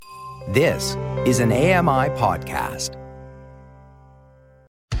This is an AMI podcast.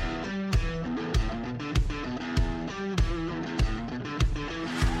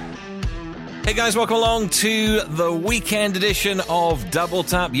 Hey guys, welcome along to the weekend edition of Double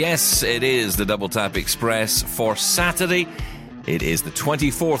Tap. Yes, it is the Double Tap Express for Saturday. It is the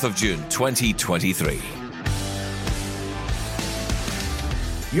 24th of June, 2023.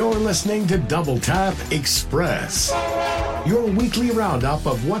 You're listening to Double Tap Express, your weekly roundup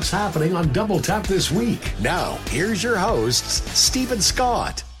of what's happening on Double Tap this week. Now, here's your hosts, Stephen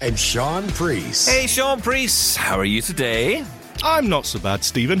Scott and Sean Priest. Hey Sean Priest, how are you today? I'm not so bad,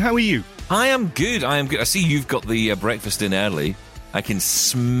 Stephen. How are you? I am good. I see you've got the breakfast in early. I can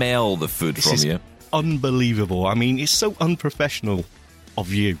smell the food This from is you. Unbelievable. I mean, it's so unprofessional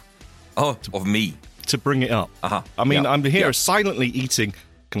of you. Oh, of me. To bring it up. Uh-huh. I mean, Yeah. I'm here Yeah. silently eating,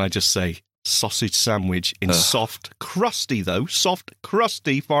 can I just say, sausage sandwich in soft, crusty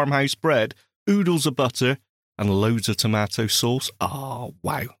farmhouse bread, oodles of butter, and loads of tomato sauce. Oh,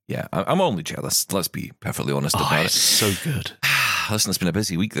 wow. Yeah, I'm only jealous. Let's be perfectly honest about It's it. so good. Listen, it's been a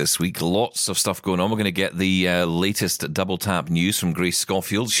busy week this week. Lots of stuff going on. We're going to get the latest Double Tap news from Grace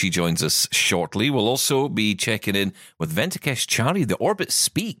Schofield. She joins us shortly. We'll also be checking in with Venkatesh Chari. The Orbit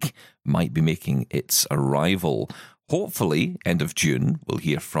Speak might be making its arrival. Hopefully, end of June, we'll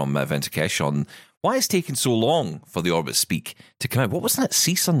hear from Venkatesh on why it's taken so long for the Orbit Speak to come out. What was that,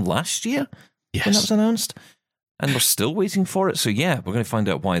 CSUN last year? Yes. When that was announced? And we're still waiting for it. So yeah, we're going to find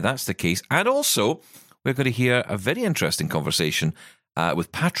out why that's the case. And also, we're going to hear a very interesting conversation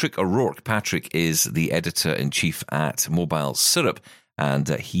with Patrick O'Rourke. Patrick is the editor-in-chief at Mobile Syrup, and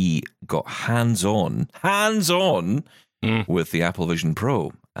he got hands-on with the Apple Vision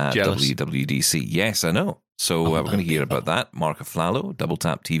Pro at Jealous. WWDC. Yes, I know. So we're going to hear about that. Mark Aflalo, Double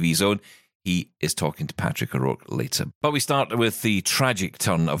Tap TV Zone. He is talking to Patrick O'Rourke later. But we start with the tragic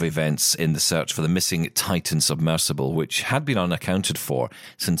turn of events in the search for the missing Titan submersible, which had been unaccounted for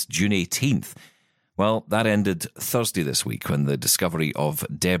since June 18th. Well, that ended Thursday this week when the discovery of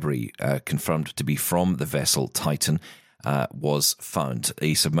debris confirmed to be from the vessel Titan was found.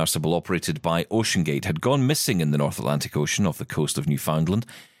 A submersible operated by OceanGate had gone missing in the North Atlantic Ocean off the coast of Newfoundland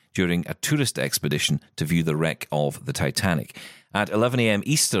during a tourist expedition to view the wreck of the Titanic. At 11 a.m.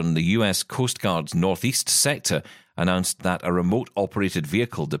 Eastern, the U.S. Coast Guard's northeast sector announced that a remote-operated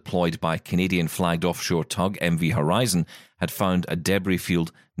vehicle deployed by Canadian-flagged offshore tug MV Horizon had found a debris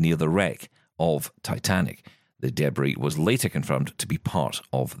field near the wreck of Titanic. The debris was later confirmed to be part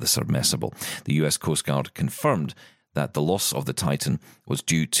of the submersible. The U.S. Coast Guard confirmed that the loss of the Titan was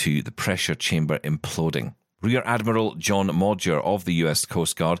due to the pressure chamber imploding. Rear Admiral John Modger of the U.S.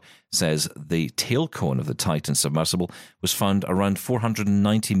 Coast Guard says the tail cone of the Titan submersible was found around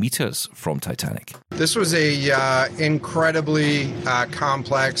 490 meters from Titanic. This was a incredibly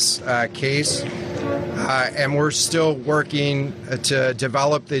complex case, and we're still working to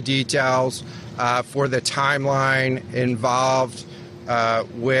develop the details for the timeline involved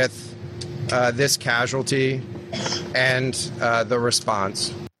with this casualty and the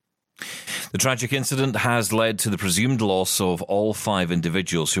response. The tragic incident has led to the presumed loss of all 5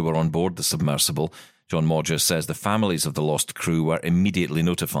 individuals who were on board the submersible. John Modger says the families of the lost crew were immediately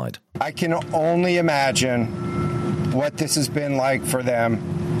notified. I can only imagine what this has been like for them,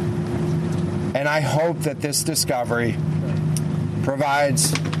 and I hope that this discovery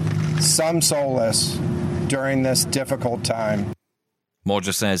provides some solace during this difficult time.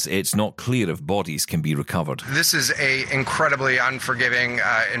 Modger says it's not clear if bodies can be recovered. This is an incredibly unforgiving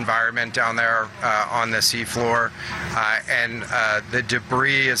environment down there on the seafloor, and the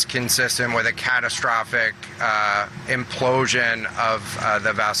debris is consistent with a catastrophic implosion of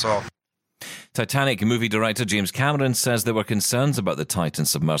the vessel. Titanic movie director James Cameron says there were concerns about the Titan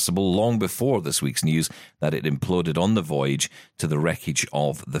submersible long before this week's news that it imploded on the voyage to the wreckage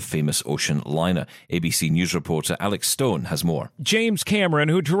of the famous ocean liner. ABC News reporter Alex Stone has more. James Cameron,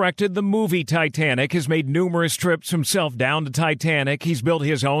 who directed the movie Titanic, has made numerous trips himself down to Titanic. He's built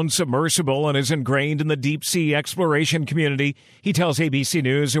his own submersible and is ingrained in the deep-sea exploration community. He tells ABC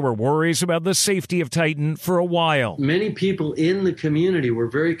News there were worries about the safety of Titan for a while. Many people in the community were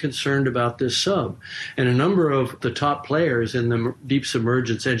very concerned about this sub, and a number of the top players in the deep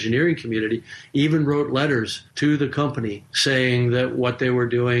submergence engineering community even wrote letters to the company saying that what they were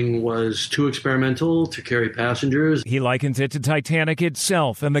doing was too experimental to carry passengers. He likens it to Titanic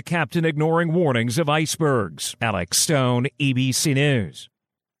itself and the captain ignoring warnings of icebergs. Alex Stone, ABC News.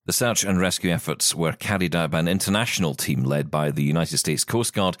 The search and rescue efforts were carried out by an international team led by the United States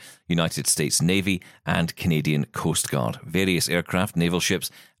Coast Guard, United States Navy, and Canadian Coast Guard. Various aircraft, naval ships,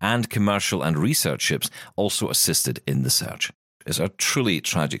 and commercial and research ships also assisted in the search. is a truly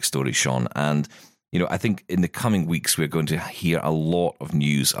tragic story, Sean. And, I think in the coming weeks, we're going to hear a lot of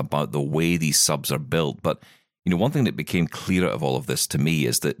news about the way these subs are built. But, one thing that became clear out of all of this to me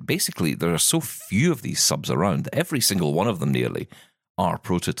is that basically there are so few of these subs around. Every single one of them nearly are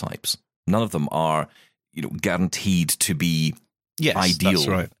prototypes. None of them are, guaranteed to be ideal. That's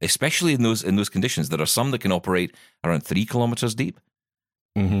right. Especially in those conditions. There are some that can operate around 3 kilometers deep.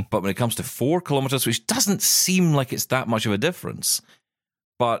 Mm-hmm. But when it comes to 4 kilometers, which doesn't seem like it's that much of a difference,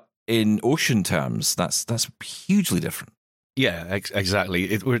 but in ocean terms, that's hugely different. Yeah,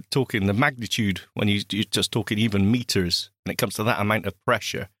 exactly. We're talking the magnitude when you're just talking even meters. When it comes to that amount of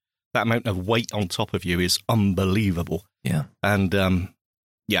pressure, that amount of weight on top of you is unbelievable. Yeah, and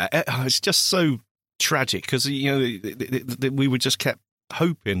it's just so tragic because we were just kept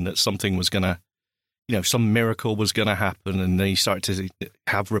hoping that something was going to. Some miracle was going to happen, and then you start to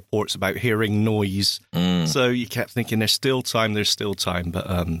have reports about hearing noise. So you kept thinking, there's still time.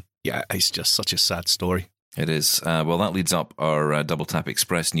 But it's just such a sad story. It is. Well, that leads up our Double Tap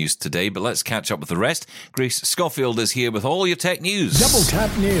Express news today, but let's catch up with the rest. Grace Schofield is here with all your tech news. Double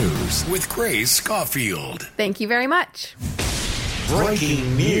Tap News with Grace Schofield. Thank you very much.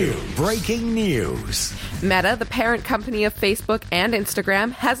 Breaking news. Meta, the parent company of Facebook and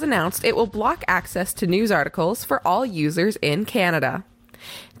Instagram, has announced it will block access to news articles for all users in Canada.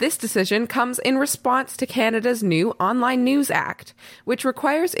 This decision comes in response to Canada's new Online News Act, which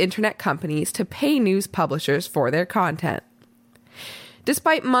requires internet companies to pay news publishers for their content.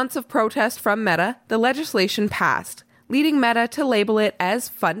 Despite months of protest from Meta, the legislation passed, leading Meta to label it as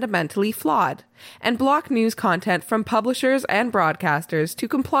fundamentally flawed and block news content from publishers and broadcasters to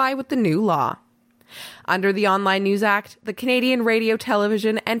comply with the new law. Under the Online News Act, the Canadian Radio,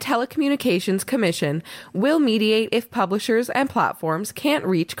 Television and Telecommunications Commission will mediate if publishers and platforms can't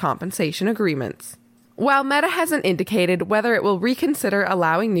reach compensation agreements. While Meta hasn't indicated whether it will reconsider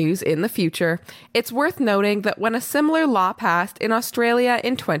allowing news in the future, it's worth noting that when a similar law passed in Australia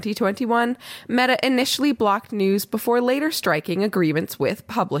in 2021, Meta initially blocked news before later striking agreements with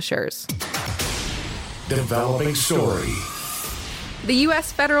publishers. Developing story. The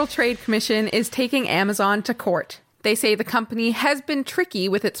U.S. Federal Trade Commission is taking Amazon to court. They say the company has been tricky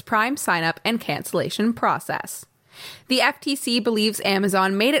with its Prime sign-up and cancellation process. The FTC believes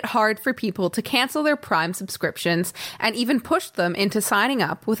Amazon made it hard for people to cancel their Prime subscriptions and even pushed them into signing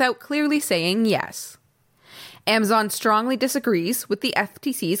up without clearly saying yes. Amazon strongly disagrees with the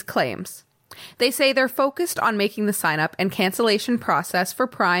FTC's claims. They say they're focused on making the sign-up and cancellation process for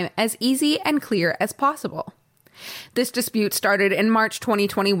Prime as easy and clear as possible. This dispute started in March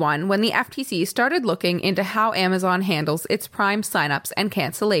 2021 when the FTC started looking into how Amazon handles its Prime signups and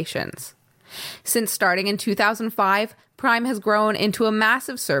cancellations. Since starting in 2005, Prime has grown into a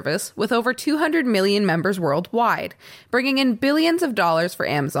massive service with over 200 million members worldwide, bringing in billions of dollars for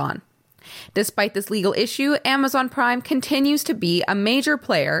Amazon. Despite this legal issue, Amazon Prime continues to be a major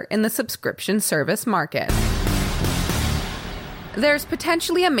player in the subscription service market. There's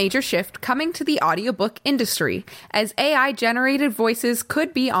potentially a major shift coming to the audiobook industry, as AI-generated voices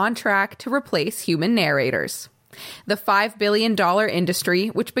could be on track to replace human narrators. The $5 billion industry,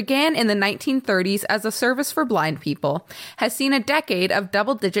 which began in the 1930s as a service for blind people, has seen a decade of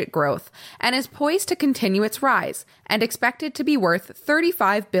double-digit growth and is poised to continue its rise and expected to be worth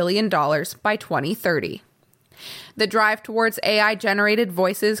 $35 billion by 2030. The drive towards AI-generated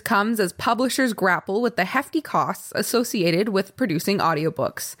voices comes as publishers grapple with the hefty costs associated with producing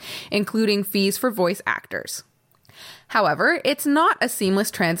audiobooks, including fees for voice actors. However, it's not a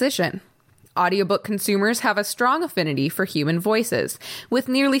seamless transition. Audiobook consumers have a strong affinity for human voices, with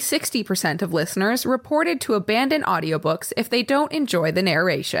nearly 60% of listeners reported to abandon audiobooks if they don't enjoy the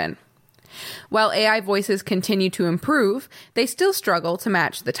narration. While AI voices continue to improve, they still struggle to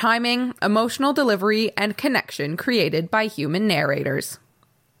match the timing, emotional delivery, and connection created by human narrators.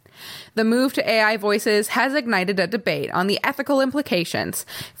 The move to AI voices has ignited a debate on the ethical implications,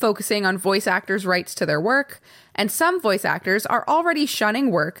 focusing on voice actors' rights to their work, and some voice actors are already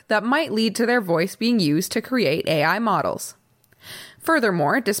shunning work that might lead to their voice being used to create AI models.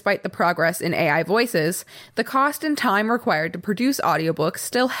 Furthermore, despite the progress in AI voices, the cost and time required to produce audiobooks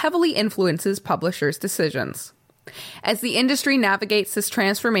still heavily influences publishers' decisions. As the industry navigates this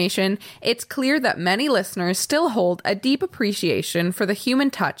transformation, it's clear that many listeners still hold a deep appreciation for the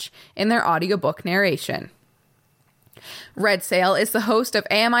human touch in their audiobook narration. Red Sail is the host of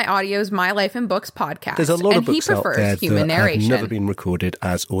AMI Audio's My Life in Books podcast. There's a lot of and he books out prefers there human that narration. have never been recorded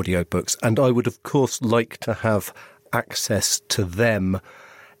as audiobooks, and I would, of course, like to have access to them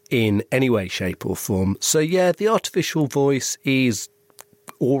in any way, shape or form. So yeah, the artificial voice is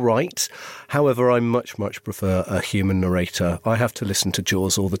all right. However, I much prefer a human narrator. I have to listen to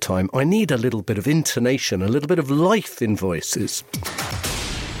Jaws all the time. I need a little bit of intonation, a little bit of life in voices.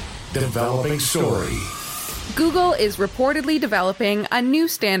 Developing story. Google is reportedly developing a new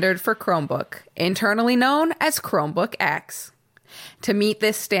standard for Chromebook, internally known as Chromebook X. To meet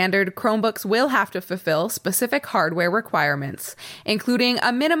this standard, Chromebooks will have to fulfill specific hardware requirements, including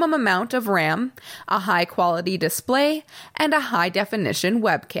a minimum amount of RAM, a high-quality display, and a high-definition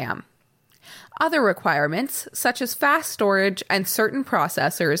webcam. Other requirements, such as fast storage and certain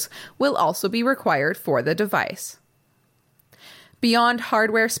processors, will also be required for the device. Beyond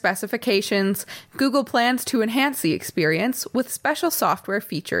hardware specifications, Google plans to enhance the experience with special software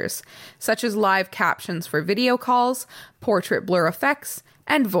features, such as live captions for video calls, portrait blur effects,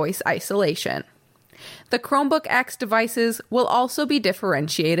 and voice isolation. The Chromebook X devices will also be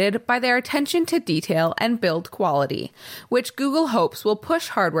differentiated by their attention to detail and build quality, which Google hopes will push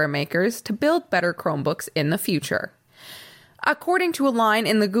hardware makers to build better Chromebooks in the future. According to a line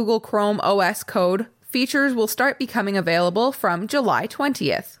in the Google Chrome OS code, features will start becoming available from July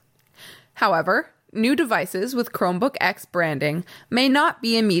 20th. However, new devices with Chromebook X branding may not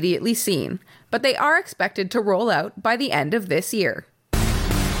be immediately seen, but they are expected to roll out by the end of this year.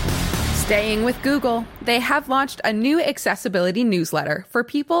 Staying with Google, they have launched a new accessibility newsletter for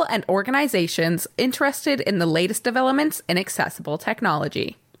people and organizations interested in the latest developments in accessible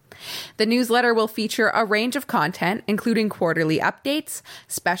technology. The newsletter will feature a range of content, including quarterly updates,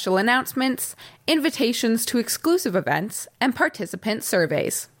 special announcements, invitations to exclusive events, and participant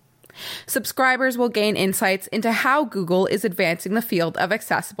surveys. Subscribers will gain insights into how Google is advancing the field of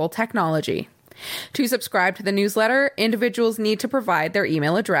accessible technology. To subscribe to the newsletter, individuals need to provide their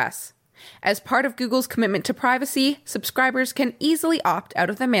email address. As part of Google's commitment to privacy, subscribers can easily opt out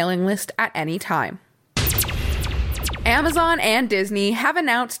of the mailing list at any time. Amazon and Disney have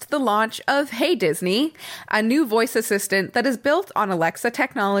announced the launch of Hey Disney, a new voice assistant that is built on Alexa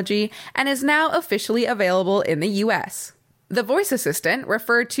technology and is now officially available in the US. The voice assistant,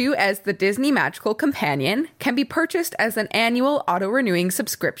 referred to as the Disney Magical Companion, can be purchased as an annual auto-renewing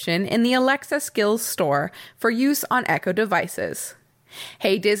subscription in the Alexa Skills store for use on Echo devices.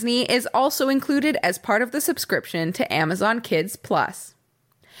 Hey Disney is also included as part of the subscription to Amazon Kids Plus.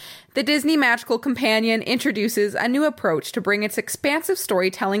 The Disney Magical Companion introduces a new approach to bring its expansive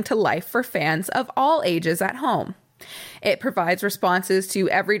storytelling to life for fans of all ages at home. It provides responses to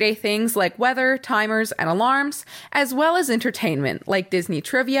everyday things like weather, timers, and alarms, as well as entertainment like Disney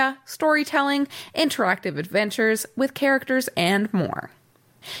trivia, storytelling, interactive adventures with characters, and more.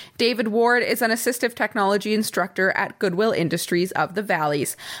 David Ward is an assistive technology instructor at Goodwill Industries of the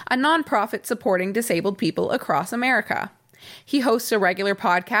Valleys, a nonprofit supporting disabled people across America. He hosts a regular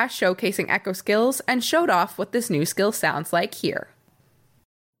podcast showcasing Echo skills and showed off what this new skill sounds like here.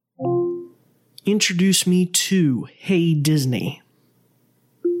 Introduce me to Hey Disney.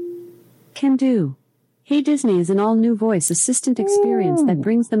 Can do. Hey Disney is an all-new voice assistant experience that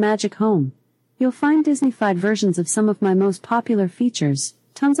brings the magic home. You'll find Disney-fied versions of some of my most popular features,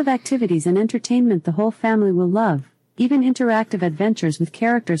 tons of activities and entertainment the whole family will love, even interactive adventures with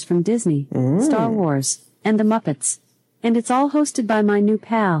characters from Disney, Star Wars, and the Muppets. And it's all hosted by my new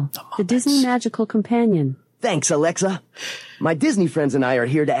pal, the Disney Magical Companion. Thanks, Alexa. My Disney friends and I are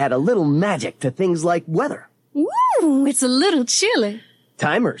here to add a little magic to things like weather. Ooh, it's a little chilly.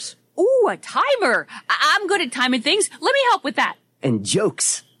 Timers. Ooh, a timer. I'm good at timing things. Let me help with that. And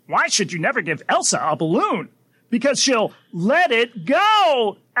jokes. Why should you never give Elsa a balloon? Because she'll let it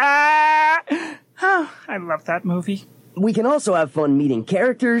go. I love that movie. We can also have fun meeting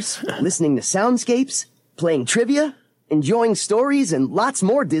characters, listening to soundscapes, playing trivia, enjoying stories, and lots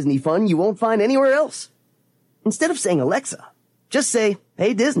more Disney fun you won't find anywhere else. Instead of saying Alexa, just say,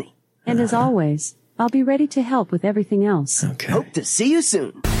 Hey Disney. And as always, I'll be ready to help with everything else. Okay. Hope to see you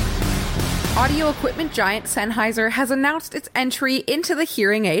soon. Audio equipment giant Sennheiser has announced its entry into the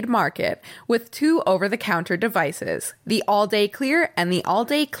hearing aid market with two over-the-counter devices, the All-Day Clear and the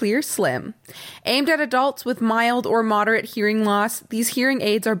All-Day Clear Slim. Aimed at adults with mild or moderate hearing loss, these hearing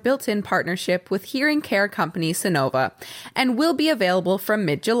aids are built in partnership with hearing care company Sonova and will be available from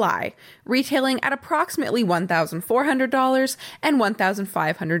mid-July, retailing at approximately $1,400 and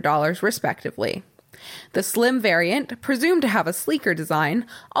 $1,500 respectively. The slim variant, presumed to have a sleeker design,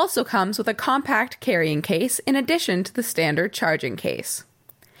 also comes with a compact carrying case in addition to the standard charging case.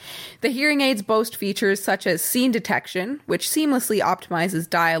 The hearing aids boast features such as scene detection, which seamlessly optimizes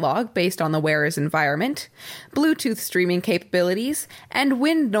dialogue based on the wearer's environment, Bluetooth streaming capabilities, and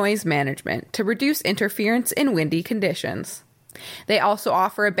wind noise management to reduce interference in windy conditions. They also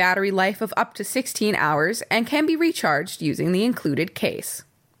offer a battery life of up to 16 hours and can be recharged using the included case.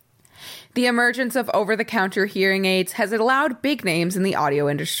 The emergence of over-the-counter hearing aids has allowed big names in the audio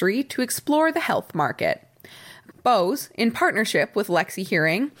industry to explore the health market. Bose, in partnership with Lexi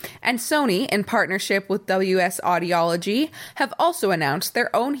Hearing, and Sony, in partnership with WS Audiology, have also announced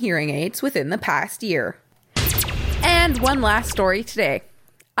their own hearing aids within the past year. And one last story today.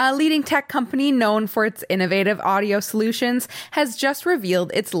 A leading tech company known for its innovative audio solutions has just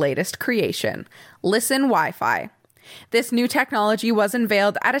revealed its latest creation, Listen Wi-Fi. This new technology was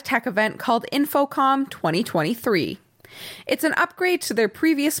unveiled at a tech event called InfoComm 2023. It's an upgrade to their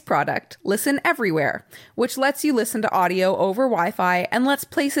previous product, Listen Everywhere, which lets you listen to audio over Wi-Fi and lets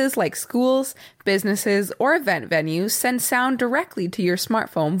places like schools, businesses, or event venues send sound directly to your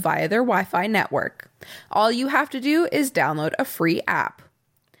smartphone via their Wi-Fi network. All you have to do is download a free app.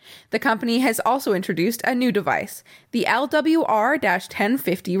 The company has also introduced a new device, the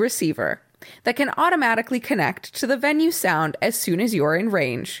LWR-1050 receiver, that can automatically connect to the venue sound as soon as you're in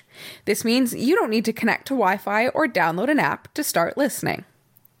range. This means you don't need to connect to Wi-Fi or download an app to start listening.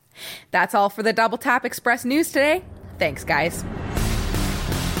 That's all for the Double Tap Express news today. Thanks, guys.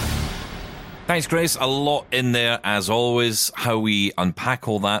 Thanks, Grace. A lot in there, as always. How we unpack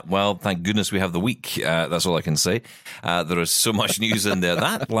all that, well, thank goodness we have the week. That's all I can say. There is so much news in there.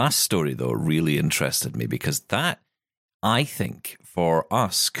 That last story, though, really interested me because that, I think, for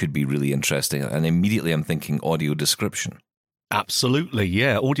us could be really interesting. And immediately I'm thinking audio description. Absolutely,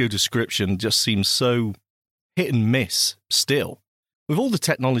 yeah. Audio description just seems so hit and miss still. With all the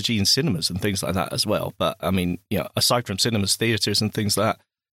technology in cinemas and things like that as well. But, I mean, aside from cinemas, theatres and things like that,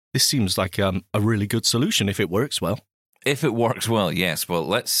 this seems like a really good solution if it works well. If it works well, yes. Well,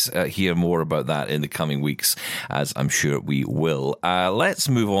 let's hear more about that in the coming weeks, as I'm sure we will. Let's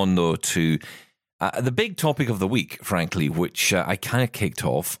move on, though, to the big topic of the week, frankly, which I kind of kicked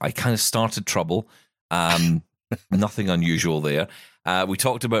off. I kind of started trouble. Nothing unusual there. We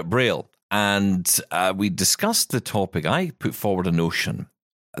talked about Braille, and we discussed the topic. I put forward a notion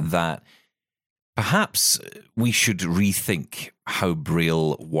that perhaps we should rethink how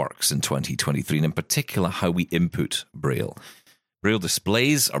Braille works in 2023, and in particular, how we input Braille. Braille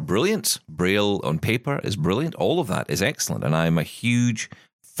displays are brilliant. Braille on paper is brilliant. All of that is excellent, and I'm a huge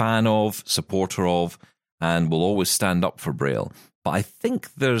fan of, supporter of, and will always stand up for Braille. But I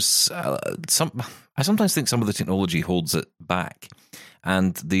think there's I sometimes think some of the technology holds it back.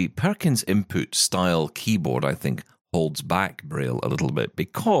 And the Perkins Input style keyboard, I think, holds back Braille a little bit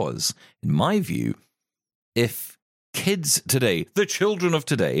because, in my view, if kids today, the children of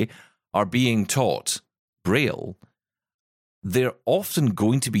today, are being taught Braille, they're often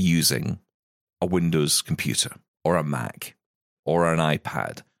going to be using a Windows computer or a Mac or an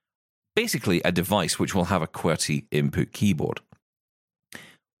iPad, basically a device which will have a QWERTY input keyboard.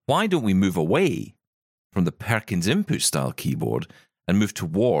 Why don't we move away from the Perkins Input style keyboard and move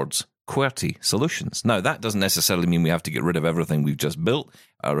towards QWERTY solutions? Now, that doesn't necessarily mean we have to get rid of everything we've just built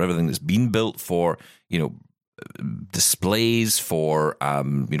or everything that's been built for, displays, for,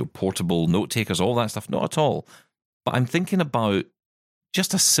 portable note takers, all that stuff. Not at all. But I'm thinking about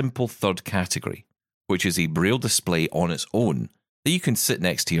just a simple third category, which is a Braille display on its own that you can sit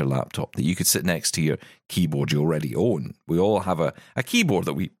next to your laptop, that you could sit next to your keyboard you already own. We all have a keyboard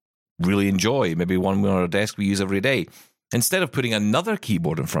that we really enjoy, maybe one on our desk we use every day. Instead of putting another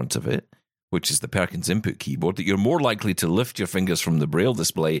keyboard in front of it, which is the Perkins Input keyboard, that you're more likely to lift your fingers from the Braille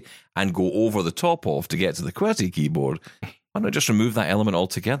display and go over the top of to get to the QWERTY keyboard, why not just remove that element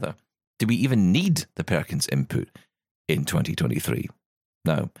altogether? Do we even need the Perkins Input in 2023?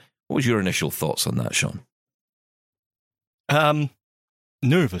 Now, what was your initial thoughts on that, Sean?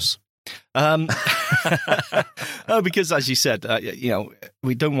 Nervous. Because, as you said,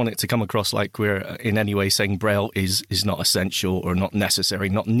 we don't want it to come across like we're in any way saying Braille is not essential or not necessary,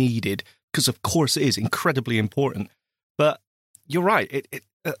 not needed, because of course it is incredibly important. But you're right.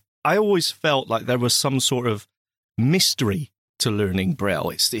 I always felt like there was some sort of mystery to learning Braille.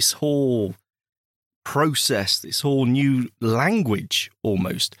 It's this whole process, this whole new language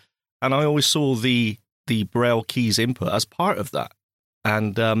almost. And I always saw the Braille keys input as part of that.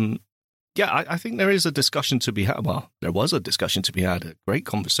 And I think there is a discussion to be had. Well, there was a discussion to be had, a great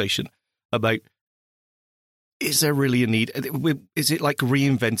conversation about, is there really a need? Is it like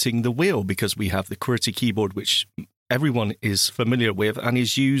reinventing the wheel? Because we have the QWERTY keyboard, which everyone is familiar with and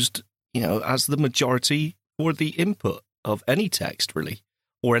is used, as the majority for the input of any text, really,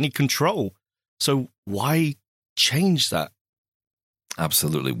 or any control. So why change that?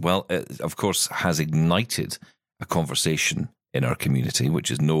 Absolutely. Well, it, of course, has ignited a conversation in our community, which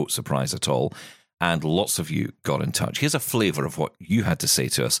is no surprise at all. And lots of you got in touch. Here's a flavour of what you had to say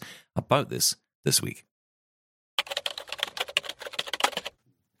to us about this week.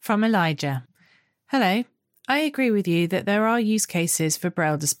 From Elijah. Hello. I agree with you that there are use cases for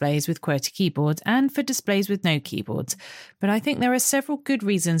Braille displays with QWERTY keyboards and for displays with no keyboards, but I think there are several good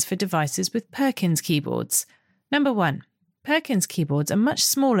reasons for devices with Perkins keyboards. Number 1. Perkins keyboards are much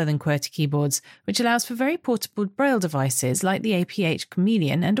smaller than QWERTY keyboards, which allows for very portable Braille devices like the APH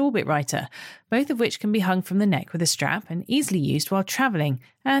Chameleon and Orbit Writer, both of which can be hung from the neck with a strap and easily used while travelling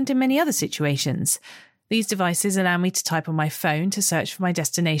and in many other situations. These devices allow me to type on my phone to search for my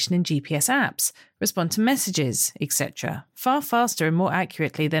destination in GPS apps, respond to messages, etc., far faster and more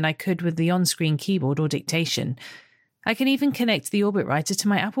accurately than I could with the on-screen keyboard or dictation. I can even connect the Orbit Writer to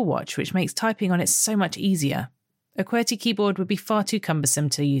my Apple Watch, which makes typing on it so much easier. A QWERTY keyboard would be far too cumbersome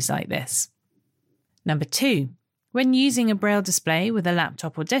to use like this. Number 2. When using a Braille display with a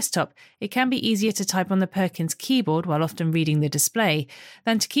laptop or desktop, it can be easier to type on the Perkins keyboard while often reading the display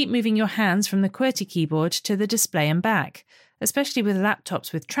than to keep moving your hands from the QWERTY keyboard to the display and back. Especially with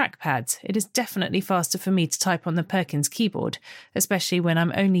laptops with trackpads, it is definitely faster for me to type on the Perkins keyboard, especially when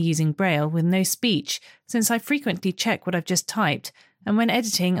I'm only using Braille with no speech, since I frequently check what I've just typed, and when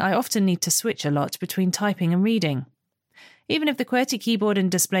editing I often need to switch a lot between typing and reading. Even if the QWERTY keyboard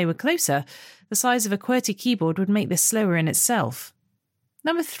and display were closer, the size of a QWERTY keyboard would make this slower in itself.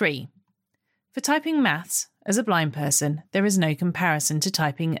 Number 3. For typing maths, as a blind person, there is no comparison to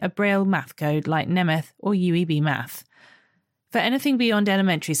typing a Braille math code like Nemeth or UEB Math. For anything beyond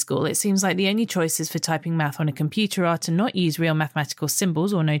elementary school, it seems like the only choices for typing math on a computer are to not use real mathematical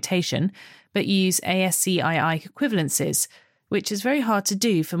symbols or notation, but use ASCII equivalences, which is very hard to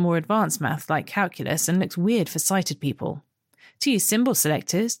do for more advanced math like calculus and looks weird for sighted people. To use symbol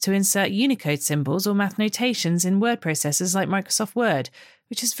selectors, to insert Unicode symbols or math notations in word processors like Microsoft Word,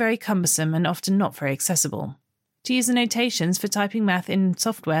 which is very cumbersome and often not very accessible. To use the notations for typing math in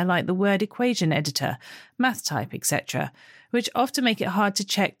software like the Word equation editor, MathType, etc., which often make it hard to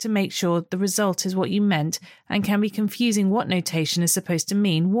check to make sure the result is what you meant and can be confusing what notation is supposed to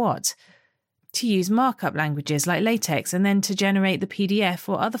mean what. To use markup languages like LaTeX and then to generate the PDF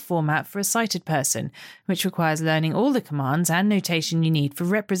or other format for a sighted person, which requires learning all the commands and notation you need for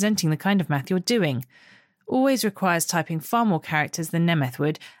representing the kind of math you're doing. Always requires typing far more characters than Nemeth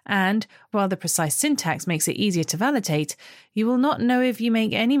would, and, while the precise syntax makes it easier to validate, you will not know if you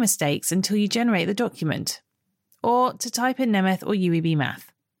make any mistakes until you generate the document. Or to type in Nemeth or UEB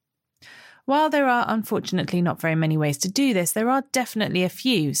Math. While there are unfortunately not very many ways to do this, there are definitely a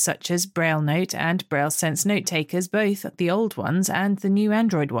few, such as Braille Note and Braille Sense note takers, both the old ones and the new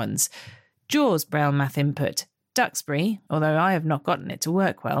Android ones, JAWS Braille Math Input, Duxbury, although I have not gotten it to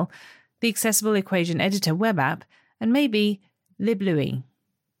work well, the Accessible Equation Editor web app, and maybe LibLouis.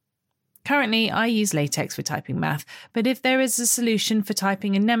 Currently, I use LaTeX for typing math, but if there is a solution for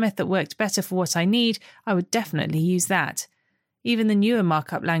typing in Nemeth that worked better for what I need, I would definitely use that. Even the newer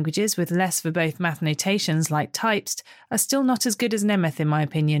markup languages with less verbose math notations like Typest are still not as good as Nemeth in my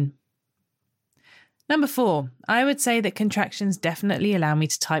opinion. Number 4. I would say that contractions definitely allow me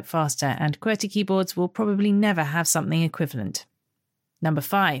to type faster, and QWERTY keyboards will probably never have something equivalent. Number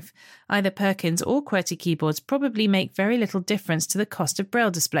 5. Either Perkins or QWERTY keyboards probably make very little difference to the cost of Braille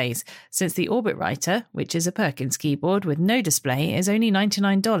displays, since the Orbit Writer, which is a Perkins keyboard with no display, is only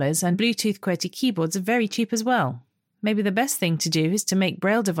 $99 and Bluetooth QWERTY keyboards are very cheap as well. Maybe the best thing to do is to make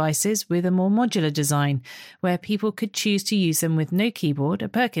Braille devices with a more modular design, where people could choose to use them with no keyboard, a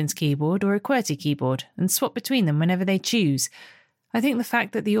Perkins keyboard, or a QWERTY keyboard, and swap between them whenever they choose. I think the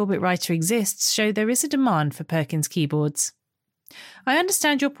fact that the Orbit Writer exists shows there is a demand for Perkins keyboards. I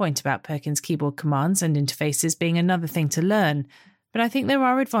understand your point about Perkins keyboard commands and interfaces being another thing to learn, but I think there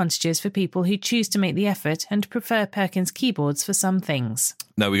are advantages for people who choose to make the effort and prefer Perkins keyboards for some things.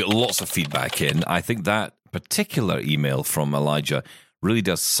 Now, we got lots of feedback in. I think that particular email from Elijah really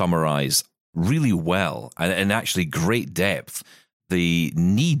does summarize really well and in actually great depth the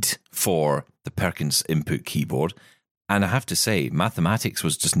need for the Perkins input keyboard. And I have to say, mathematics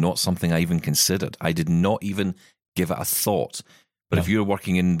was just not something I even considered. I did not even give it a thought. But if you're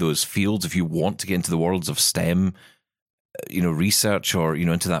working in those fields, if you want to get into the worlds of STEM, research or,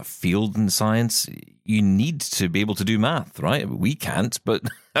 into that field in science, you need to be able to do math, right? We can't, but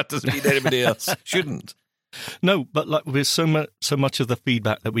that doesn't mean anybody else shouldn't. No, but like with so much of the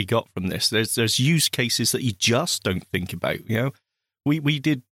feedback that we got from this, there's use cases that you just don't think about. We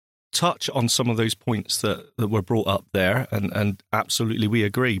did touch on some of those points that were brought up there, and absolutely we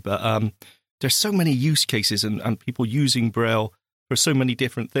agree. But there's so many use cases and people using Braille for so many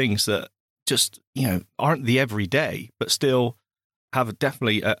different things that just aren't the everyday, but still have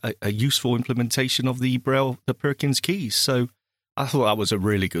definitely a useful implementation of the Perkins keys. So I thought that was a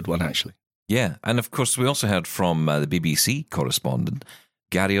really good one, actually. Yeah, and of course we also heard from the BBC correspondent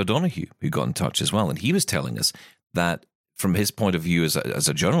Gary O'Donoghue, who got in touch as well. And he was telling us that from his point of view as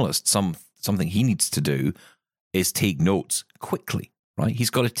a journalist, something he needs to do is take notes quickly, right?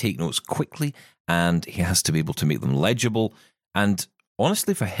 He's got to take notes quickly, and he has to be able to make them legible. And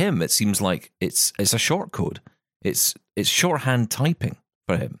honestly, for him, it seems like it's a short code. It's shorthand typing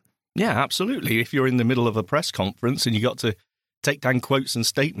for him. Yeah, absolutely. If you're in the middle of a press conference and you got to take down quotes and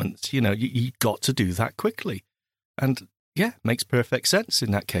statements, you got to do that quickly. And yeah, makes perfect sense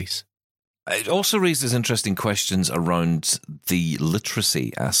in that case. It also raises interesting questions around the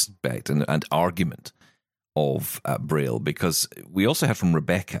literacy aspect and argument of Braille, because we also heard from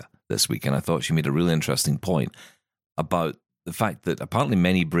Rebecca this week, and I thought she made a really interesting point about the fact that apparently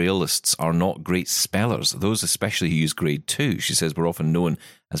many Braillists are not great spellers, those especially who use grade 2. She says we're often known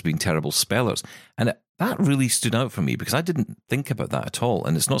as being terrible spellers. And that really stood out for me because I didn't think about that at all.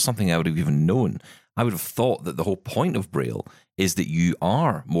 And it's not something I would have even known. I would have thought that the whole point of Braille is that you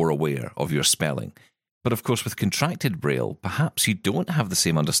are more aware of your spelling. But of course, with contracted Braille, perhaps you don't have the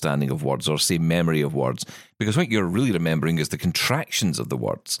same understanding of words or same memory of words, because what you're really remembering is the contractions of the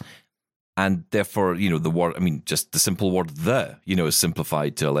words. And therefore, the word, just the simple word the, is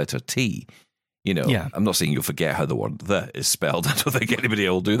simplified to a letter T. Yeah. I'm not saying you'll forget how the word the is spelled. I don't think anybody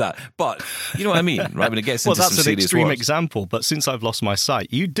will do that. But you know what I mean, right? When it gets into that's some an serious extreme words. example, but since I've lost my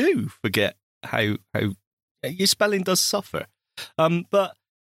sight, you do forget how your spelling does suffer. But,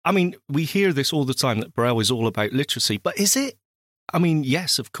 we hear this all the time, that Braille is all about literacy. But is it?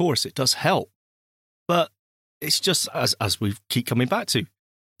 Yes, of course, it does help. But it's just, as we keep coming back to,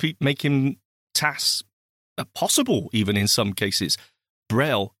 making tasks possible, even in some cases.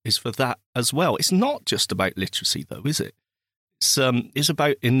 Braille is for that as well. It's not just about literacy, though, is it? It's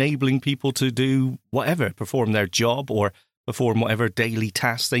about enabling people to do whatever, perform their job or perform whatever daily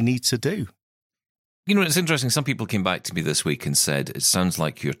tasks they need to do. It's interesting. Some people came back to me this week and said, it sounds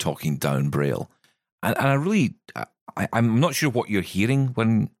like you're talking down Braille. And I'm not sure what you're hearing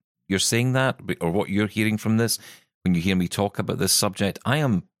when you're saying that, or what you're hearing from this when you hear me talk about this subject. I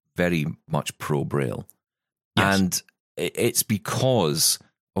am very much pro-Braille. Yes. And it's because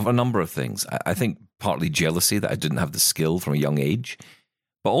of a number of things. I think partly jealousy that I didn't have the skill from a young age,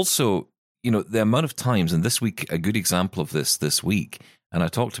 but also, the amount of times, and this week, a good example of this week, and I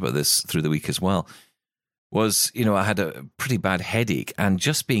talked about this through the week as well, was, I had a pretty bad headache, and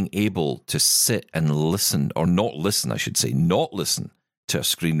just being able to sit and listen, or not listen, I should say, not listen to a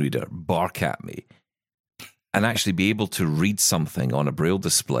screen reader bark at me, and actually be able to read something on a Braille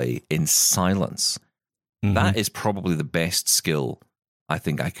display in silence. Mm-hmm. That is probably the best skill I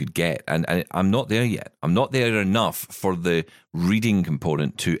think I could get. And I'm not there yet. I'm not there enough for the reading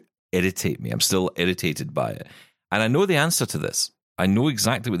component to irritate me. I'm still irritated by it. And I know the answer to this. I know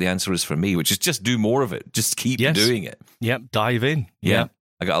exactly what the answer is for me, which is just do more of it. Just keep doing it. Yep, dive in. Yeah.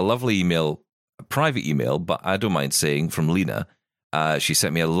 I got a lovely email, a private email, but I don't mind saying, from Lena. She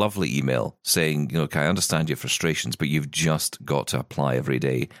sent me a lovely email saying, I understand your frustrations, but you've just got to apply every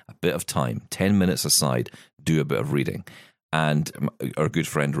day a bit of time, 10 minutes aside, do a bit of reading. And our good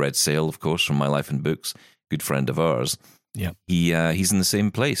friend Red Sale, of course, from My Life in Books, good friend of ours, he's in the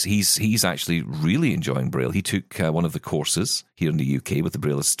same place. He's actually really enjoying Braille. He took one of the courses here in the UK with the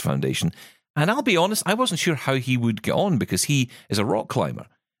Brailleist Foundation. And I'll be honest, I wasn't sure how he would get on, because he is a rock climber.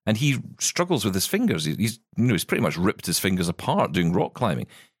 And he struggles with his fingers. He's pretty much ripped his fingers apart doing rock climbing.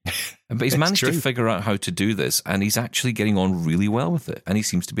 But he's managed to figure out how to do this, and he's actually getting on really well with it, and he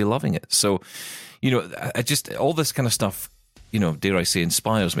seems to be loving it. So, I just, all this kind of stuff, dare I say,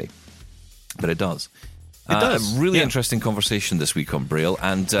 inspires me. But it does. It does. A really interesting conversation this week on Braille,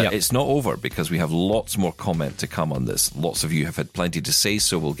 and it's not over, because we have lots more comment to come on this. Lots of you have had plenty to say,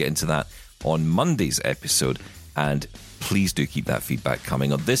 so we'll get into that on Monday's episode. And please do keep that feedback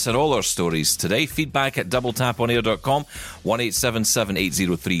coming on this and all our stories today. Feedback at doubletaponair.com.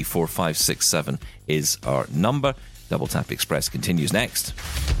 1-877-803-4567 is our number. Double Tap Express continues next.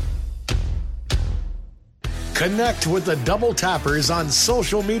 Connect with the Double Tappers on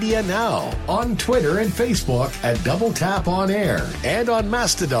social media now. On Twitter and Facebook at Double Tap On Air, and on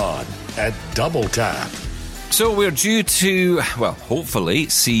Mastodon at Double Tap. So we're due to, hopefully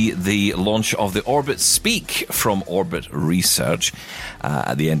see the launch of the Orbit Speak from Orbit Research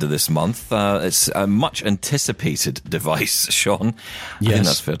at the end of this month. It's a much anticipated device, Sean. Yes. I think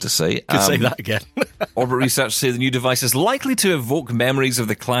that's fair to say. Could say that again. Orbit Research say the new device is likely to evoke memories of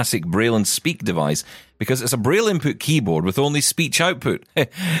the classic Braille and Speak device, because it's a Braille input keyboard with only speech output.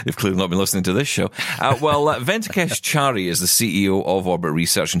 They've clearly not been listening to this show. Venkatesh Chari is the CEO of Orbit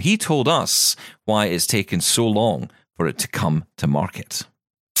Research, and he told us why it's taken so long for it to come to market.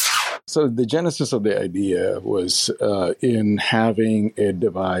 So the genesis of the idea was in having a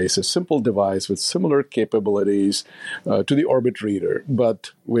device, a simple device with similar capabilities to the Orbit reader,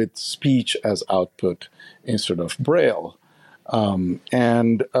 but with speech as output instead of Braille.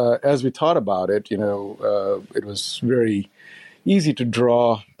 And as we thought about it, it was very easy to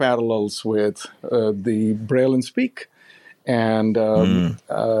draw parallels with the Braille and Speak, and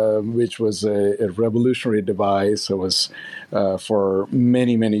which was a revolutionary device. It was for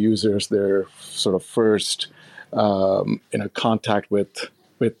many, many users their sort of first contact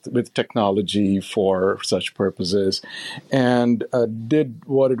with technology for such purposes, and did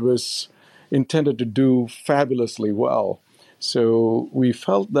what it was intended to do fabulously well. So we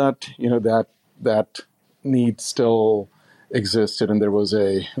felt that that need still existed, and there was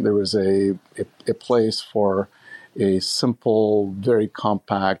a place for a simple, very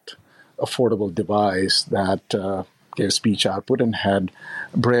compact, affordable device that gave speech output and had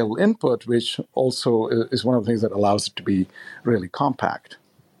Braille input, which also is one of the things that allows it to be really compact.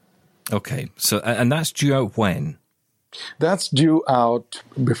 Okay, so and that's due out when? That's due out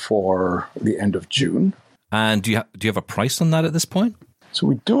before the end of June. And do you have a price on that at this point? So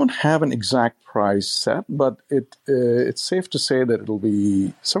we don't have an exact price set, but it's safe to say that it'll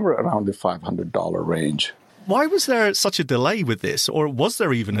be somewhere around the $500 range. Why was there such a delay with this, or was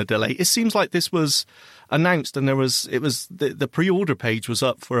there even a delay? It seems like this was announced, and the pre-order page was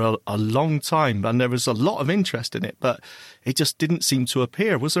up for a long time, and there was a lot of interest in it, but it just didn't seem to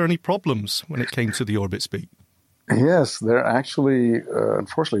appear. Was there any problems when it came to the Orbit Speak? Yes, there actually,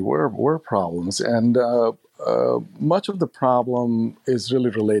 unfortunately, were problems, and much of the problem is really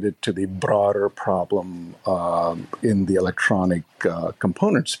related to the broader problem in the electronic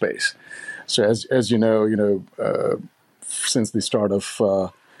component space. So, as you know, since the start of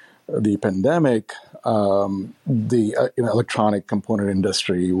the pandemic, the electronic component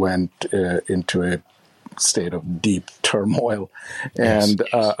industry went into a state of deep turmoil, and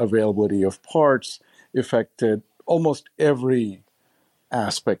availability of parts affected almost every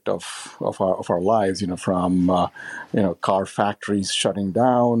aspect of our lives, from car factories shutting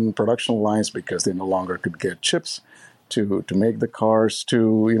down production lines because they no longer could get chips to make the cars,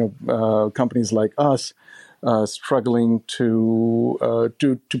 to companies like us struggling to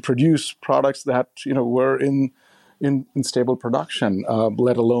produce products that were in stable production,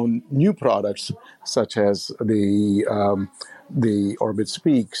 let alone new products such as the Orbit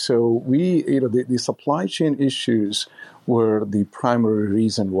Speak. So the supply chain issues were the primary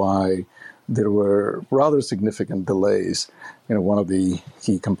reason why there were rather significant delays. One of the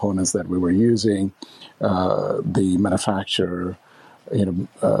key components that we were using, the manufacturer,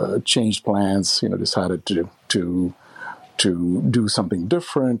 changed plans. Decided to do something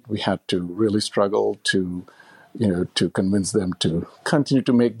different. We had to really struggle to convince them to continue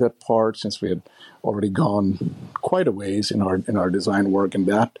to make that part, since we had already gone quite a ways in our design work, and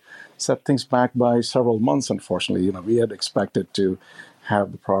that set things back by several months. Unfortunately, we had expected to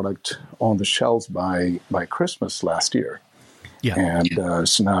have the product on the shelves by Christmas last year, and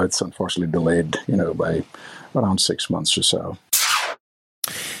so now it's unfortunately delayed, by around 6 months or so.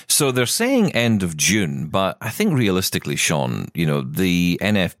 So they're saying end of June, but I think realistically, Sean, the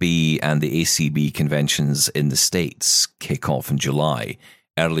NFB and the ACB conventions in the States kick off in July,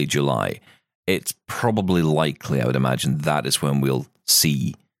 early July. It's probably likely, I would imagine, that is when we'll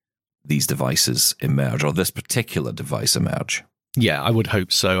see these devices emerge, or this particular device emerge. Yeah, I would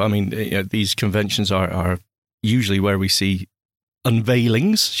hope so. I mean, these conventions are usually where we see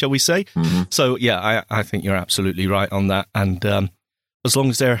unveilings, shall we say. Mm-hmm. So, yeah, I think you're absolutely right on that. And as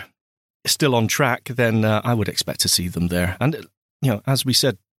long as they're still on track, then I would expect to see them there. And, as we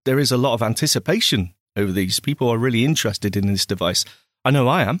said, there is a lot of anticipation over these. People are really interested in this device. I know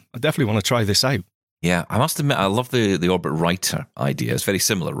I am. I definitely want to try this out. Yeah, I must admit, I love the Orbit Writer idea. It's very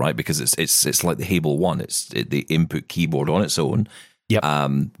similar, right? Because it's like the Hable One. It's the input keyboard on its own. Yep.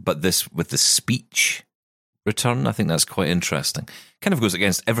 But this with the speech return, I think that's quite interesting. Kind of goes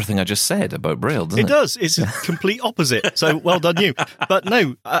against everything I just said about Braille, doesn't it? It does. It's a complete opposite. So well done you. But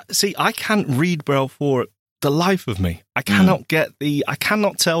no, see, I can't read Braille for the life of me. I cannot I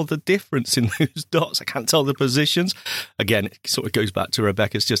cannot tell the difference in those dots. I can't tell the positions. Again, it sort of goes back to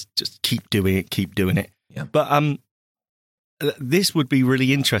Rebecca's just keep doing it. Yeah. But this would be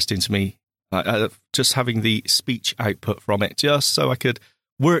really interesting to me, just having the speech output from it, just so I could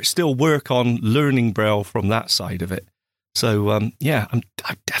still work on learning Braille from that side of it. So, I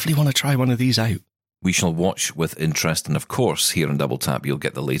definitely want to try one of these out. We shall watch with interest, and of course, here on Double Tap, you'll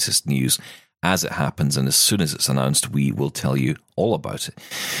get the latest news as it happens, and as soon as it's announced, we will tell you all about it.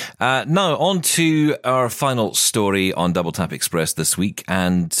 Now, on to our final story on Double Tap Express this week.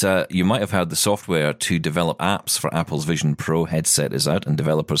 And you might have heard the software to develop apps for Apple's Vision Pro headset is out, and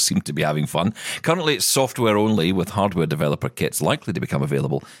developers seem to be having fun. Currently, it's software only, with hardware developer kits likely to become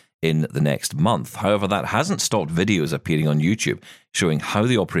available in the next month. However, that hasn't stopped videos appearing on YouTube showing how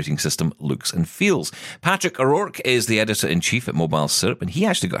the operating system looks and feels. Patrick O'Rourke is the editor-in-chief at Mobile Syrup, and he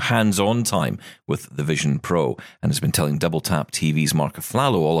actually got hands-on time with the Vision Pro and has been telling Double Tap TV's Mark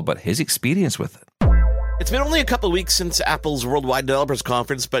Aflalo all about his experience with it. It's been only a couple of weeks since Apple's Worldwide Developers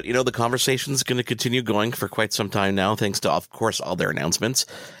Conference, but, the conversation's going to continue going for quite some time now, thanks to, of course, all their announcements.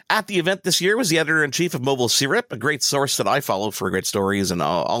 At the event this year was the editor-in-chief of Mobile Syrup, a great source that I follow for great stories and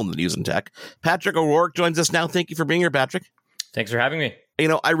all the news and tech. Patrick O'Rourke joins us now. Thank you for being here, Patrick. Thanks for having me.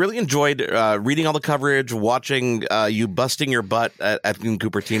 I really enjoyed reading all the coverage, watching you busting your butt at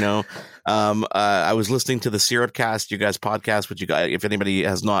Cupertino. I was listening to the Syrupcast, you guys' podcast, which you guys, if anybody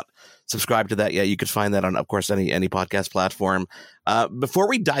has not subscribed to that yet, you could find that on, of course, any podcast platform. Before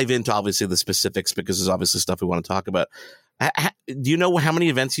we dive into, obviously, the specifics, because there's obviously stuff we want to talk about, do you know how many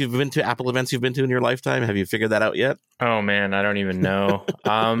events you've been to, Apple events you've been to in your lifetime? Have you figured that out yet? Oh, man, I don't even know.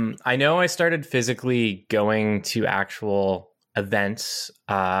 I know I started physically going to actual events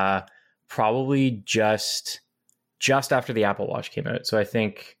probably just after the Apple Watch came out. So I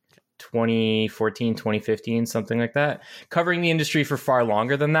think 2014, 2015, something like that. Covering the industry for far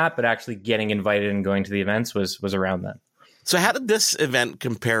longer than that, but actually getting invited and going to the events was around then. So how did this event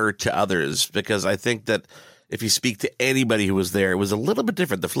compare to others? Because I think that if you speak to anybody who was there, it was a little bit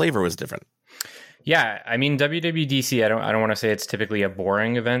different. The flavor was different. Yeah, I mean, WWDC, I don't want to say it's typically a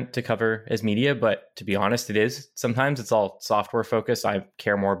boring event to cover as media, but to be honest, it is. Sometimes it's all software focused. I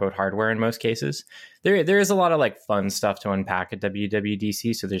care more about hardware in most cases. There is a lot of fun stuff to unpack at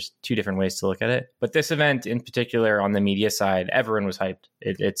WWDC, so there's two different ways to look at it. But this event in particular, on the media side, everyone was hyped.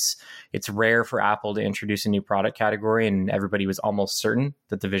 It's rare for Apple to introduce a new product category, and everybody was almost certain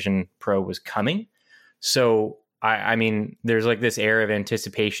that the Vision Pro was coming. So I mean, there's this air of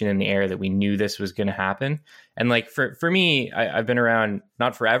anticipation in the air that we knew this was going to happen. And for me, I've been around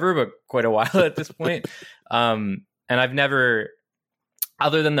not forever, but quite a while at this point. And I've never,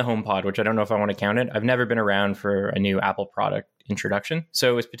 other than the HomePod, which I don't know if I want to count it, I've never been around for a new Apple product introduction.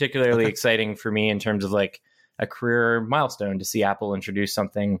 So it was particularly exciting for me in terms of a career milestone to see Apple introduce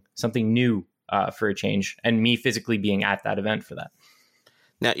something new for a change, and me physically being at that event for that.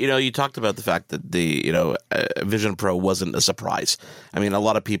 Now, you talked about the fact that the, Vision Pro wasn't a surprise. I mean, a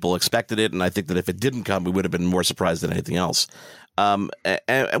lot of people expected it, and I think that if it didn't come, we would have been more surprised than anything else. And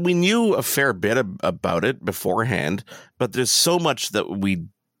we knew a fair bit about it beforehand, but there's so much that we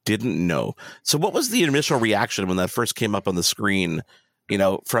didn't know. So what was the initial reaction when that first came up on the screen,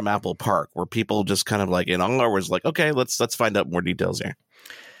 from Apple Park? Were people just kind of was okay, let's find out more details here?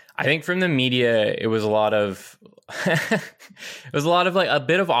 I think from the media, it was a lot of a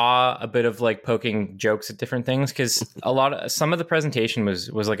bit of awe, a bit of poking jokes at different things, because some of the presentation was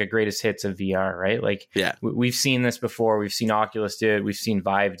a greatest hits of VR, right? Yeah, we've seen this before. We've seen Oculus do it. We've seen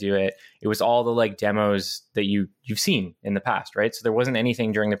Vive do it. It was all the demos that you've seen in the past, right? So there wasn't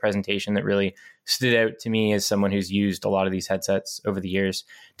anything during the presentation that really stood out to me as someone who's used a lot of these headsets over the years.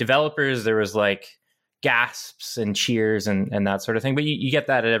 Developers, there was gasps and cheers and that sort of thing, but you get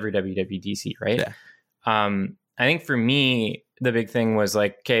that at every WWDC, right? Yeah. I think for me, the big thing was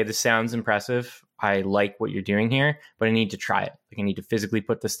okay, this sounds impressive. I like what you're doing here, but I need to try it. I need to physically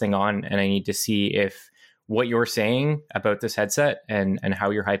put this thing on, and I need to see if what you're saying about this headset and how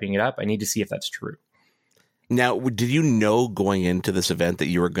you're hyping it up, I need to see if that's true. Now, did you know going into this event that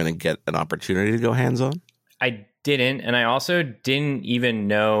you were going to get an opportunity to go hands-on? I didn't, and I also didn't even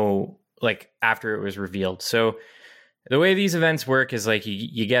know after it was revealed. So the way these events work is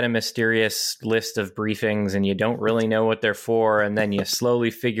you get a mysterious list of briefings and you don't really know what they're for, and then you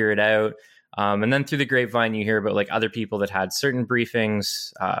slowly figure it out. And then through the grapevine, you hear about other people that had certain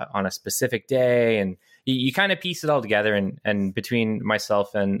briefings on a specific day, and you kind of piece it all together. And between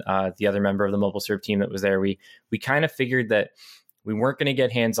myself and the other member of the Mobile Syrup team that was there, we kind of figured that we weren't going to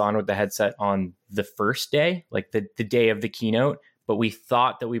get hands-on with the headset on the first day, the day of the keynote, but we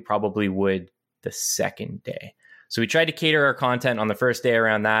thought that we probably would the second day. So we tried to cater our content on the first day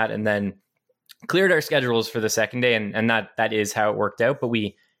around that, and then cleared our schedules for the second day. And that is how it worked out. But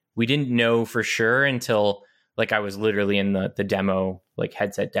we didn't know for sure until I was literally in the demo,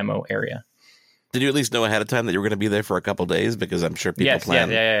 headset demo area. Did you at least know ahead of time that you were going to be there for a couple of days? Because I'm sure people plan.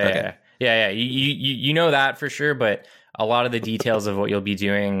 Yeah. You know that for sure. But a lot of the details of what you'll be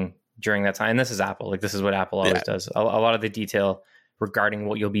doing during that time, this is Apple. This is what Apple always does. A lot of the detail regarding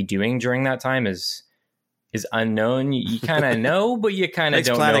what you'll be doing during that time is is unknown. You kind of know, but you kind of Makes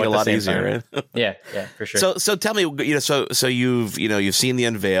don't planning know a at lot the same easier, time. right? Yeah, for sure. So tell me, so you've seen the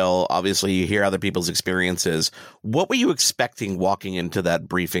unveil. Obviously, you hear other people's experiences. What were you expecting walking into that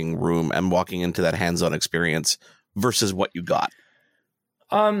briefing room and walking into that hands-on experience versus what you got?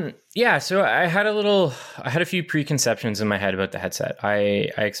 Yeah, so I had a few preconceptions in my head about the headset. I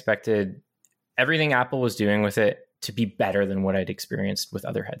expected everything Apple was doing with it to be better than what I'd experienced with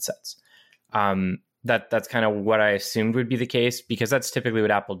other headsets. That's kind of what I assumed would be the case, because that's typically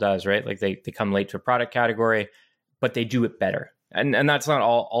what Apple does, right? Like they come late to a product category, but they do it better. And that's not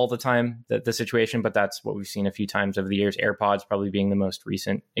all the time the situation, but that's what we've seen a few times over the years. AirPods probably being the most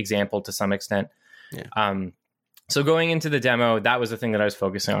recent example to some extent. Yeah. So going into the demo, that was the thing that I was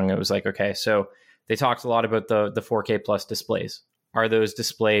focusing on. It was like, okay, so they talked a lot about the 4K plus displays. Are those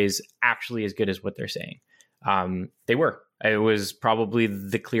displays actually as good as what they're saying? They were. It was probably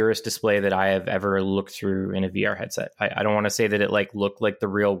the clearest display that I have ever looked through in a VR headset. I don't want to say that it like looked like the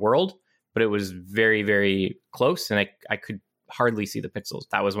real world, but it was very, very close, and I could hardly see the pixels.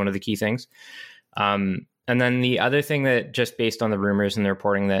 That was one of the key things. And then the other thing that, just based on the rumors and the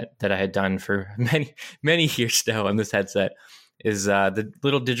reporting that I had done for many years now on this headset, is the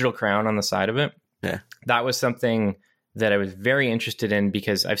little digital crown on the side of it. Yeah. That was something that I was very interested in,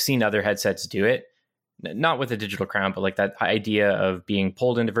 because I've seen other headsets do it, not with a digital crown, but like that idea of being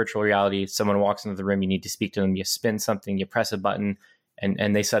pulled into virtual reality. Someone walks into the room, you need to speak to them, you spin something, you press a button,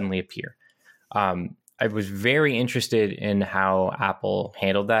 and they suddenly appear. I was very interested in how Apple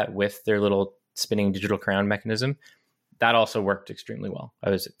handled that with their little spinning digital crown mechanism. That also worked extremely well. I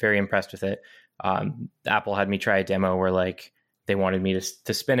was very impressed with it. Apple had me try a demo where like they wanted me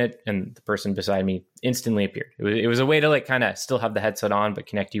to spin it, and the person beside me instantly appeared. It was a way to like kind of still have the headset on, but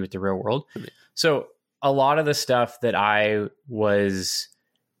connect you with the real world. So a lot of the stuff that I was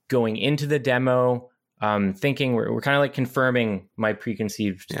going into the demo thinking, we're kind of like confirming my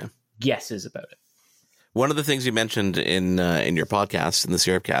preconceived guesses about it. One of the things you mentioned in your podcast, in the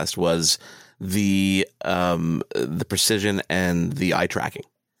Syrupcast, was the precision and the eye tracking.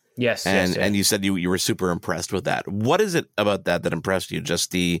 Yes, and you said you were super impressed with that. What is it about that impressed you? Just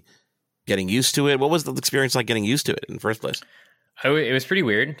the getting used to it? What was the experience like getting used to it in the first place? It was pretty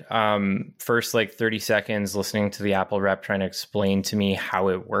weird. First, like 30 seconds listening to the Apple rep trying to explain to me how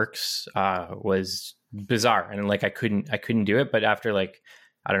it works was bizarre, and like I couldn't do it. But after like,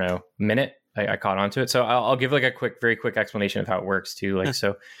 I don't know, a minute, I caught on to it. So I'll give like a very quick explanation of how it works too. Like,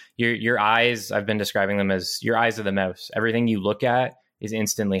 so your eyes, I've been describing them as your eyes are the mouse. Everything you look at is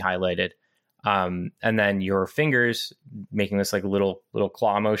instantly highlighted. And then your fingers making this like little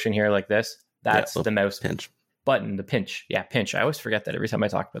claw motion here like this, that's the mouse pinch button, the pinch. Yeah, pinch. I always forget that every time I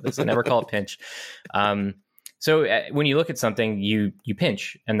talk about this. I never call it pinch. So when you look at something, you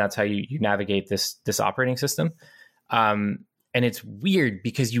pinch, and that's how you navigate this operating system. And it's weird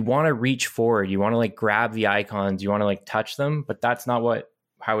because you want to reach forward, you want to like grab the icons, you want to like touch them, but that's not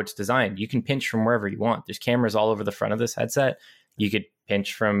how it's designed. You can pinch from wherever you want. There's cameras all over the front of this headset. You could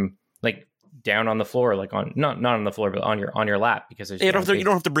pinch from like down on the floor, like on not on the floor, but on your lap, because there's you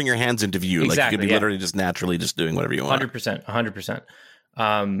don't have to bring your hands into view. Exactly, like you could be literally just naturally just doing whatever you want. 100%.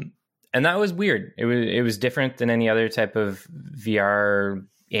 And that was weird. It was different than any other type of VR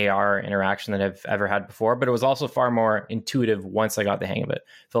AR interaction that I've ever had before, but it was also far more intuitive once I got the hang of it.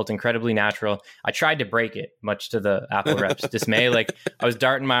 Felt incredibly natural. I tried to break it, much to the Apple rep's dismay. Like I was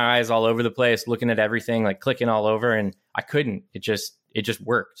darting my eyes all over the place, looking at everything, like clicking all over, and I couldn't. It just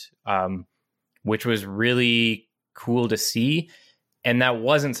worked, which was really cool to see. And that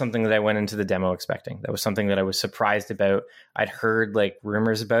wasn't something that I went into the demo expecting. That was something that I was surprised about. I'd heard like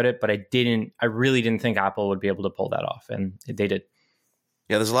rumors about it, but I really didn't think Apple would be able to pull that off, and they did.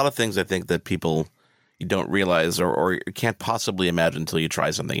 Yeah, there's a lot of things I think that you don't realize or can't possibly imagine until you try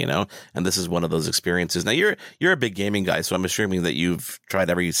something, you know? And this is one of those experiences. Now, you're a big gaming guy, so I'm assuming that you've tried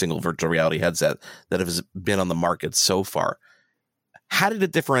every single virtual reality headset that has been on the market so far. How did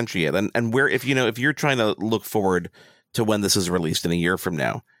it differentiate? And where, if you're trying to look forward to when this is released in a year from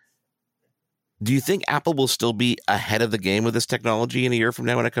now, do you think Apple will still be ahead of the game with this technology in a year from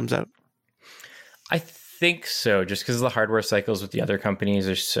now when it comes out? I think so, just because the hardware cycles with the other companies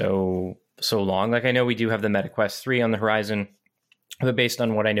are so long. Like I know we do have the Meta Quest 3 on the horizon, but based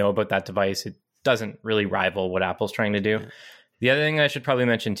on what I know about that device, it doesn't really rival what Apple's trying to do. Yeah. The other thing I should probably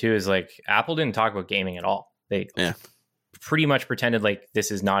mention too is like Apple didn't talk about gaming at all. They pretty much pretended like this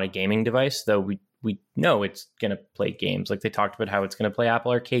is not a gaming device, though we know it's going to play games. Like they talked about how it's going to play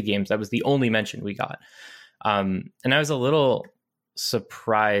Apple Arcade games. That was the only mention we got. And I was a little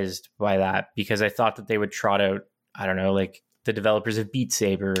surprised by that because I thought that they would trot out, I don't know, like the developers of Beat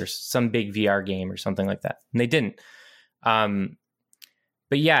Saber or some big VR game or something like that. And they didn't.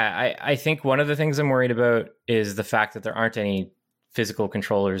 But yeah, I think one of the things I'm worried about is the fact that there aren't any physical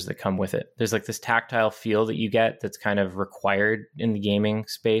controllers that come with it. There's like this tactile feel that you get that's kind of required in the gaming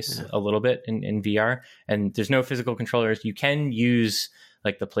space a little bit in VR. And there's no physical controllers. You can use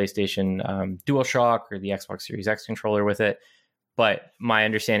like the PlayStation DualShock or the Xbox Series X controller with it. But my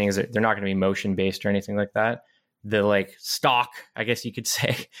understanding is that they're not going to be motion based or anything like that. The like stock, I guess you could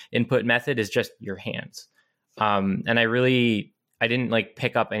say, input method is just your hands. And I didn't like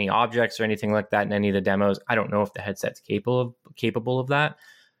pick up any objects or anything like that in any of the demos. I don't know if the headset's capable of that.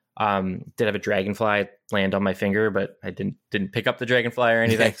 Did have a dragonfly land on my finger, but I didn't pick up the dragonfly or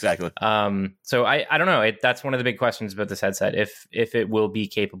anything. Exactly. So I don't know. That's one of the big questions about this headset. If it will be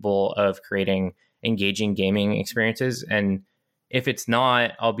capable of creating engaging gaming experiences, and if it's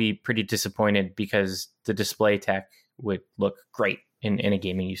not, I'll be pretty disappointed because the display tech would look great in a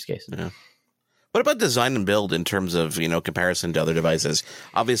gaming use case. Yeah. What about design and build in terms of, comparison to other devices?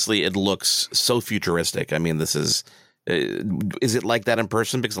 Obviously, it looks so futuristic. I mean, this is it like that in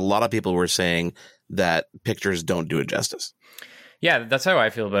person? Because a lot of people were saying that pictures don't do it justice. Yeah, that's how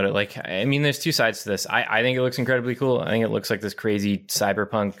I feel about it. Like, I mean, there's two sides to this. I think it looks incredibly cool. I think it looks like this crazy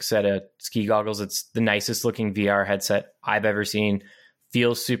cyberpunk set of ski goggles. It's the nicest looking VR headset I've ever seen.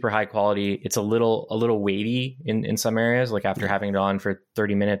 Feels super high quality. It's a little weighty in some areas. Like after having it on for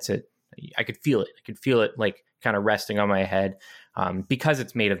 30 minutes, I could feel it. I could feel it like kind of resting on my head because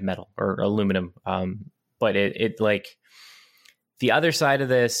it's made of metal or aluminum. But it like the other side of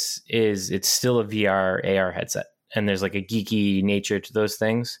this is it's still a VR AR headset, and there's like a geeky nature to those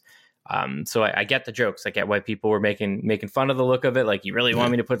things. So I get the jokes. I get why people were making fun of the look of it. Like, you really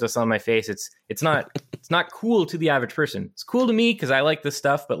want me to put this on my face? It's not cool to the average person. It's cool to me because I like this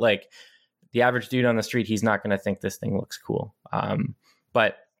stuff, but like the average dude on the street, he's not going to think this thing looks cool.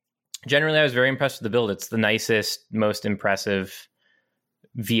 But generally, I was very impressed with the build. It's the nicest, most impressive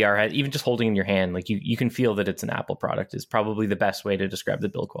VR head. Even just holding in your hand, like you can feel that it's an Apple product is probably the best way to describe the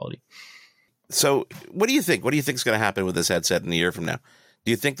build quality. So what do you think? What do you think is going to happen with this headset in a year from now?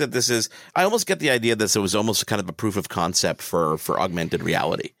 Do you think that this is, I almost get the idea that it was almost kind of a proof of concept for augmented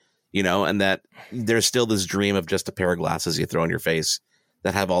reality, and that there's still this dream of just a pair of glasses you throw on your face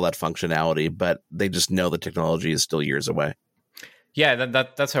that have all that functionality, but they just know the technology is still years away. Yeah,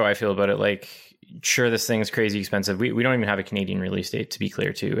 that's how I feel about it. Like, sure, this thing is crazy expensive. We don't even have a Canadian release date, to be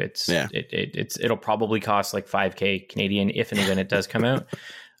clear, too. It'll probably cost like $5,000 Canadian if and when it does come out,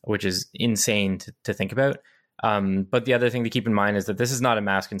 which is insane to think about. But the other thing to keep in mind is that this is not a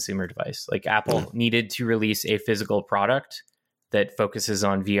mass consumer device. Like, Apple needed to release a physical product that focuses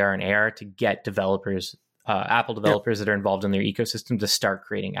on VR and AR to get developers, Apple developers that are involved in their ecosystem to start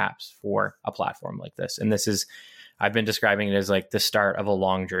creating apps for a platform like this. And this is, I've been describing it as like the start of a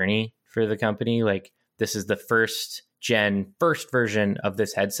long journey for the company. Like, this is the first version of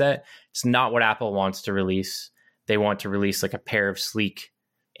this headset. It's not what Apple wants to release. They want to release like a pair of sleek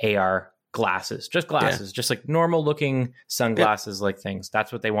AR glasses, just like normal looking sunglasses, like things.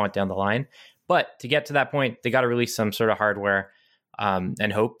 That's what they want down the line. But to get to that point, they got to release some sort of hardware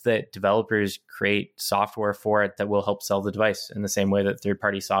and hope that developers create software for it that will help sell the device in the same way that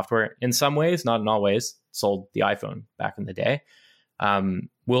third-party software, in some ways, not in all ways, sold the iPhone back in the day.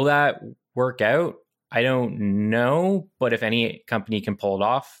 Will that work out? I don't know. But if any company can pull it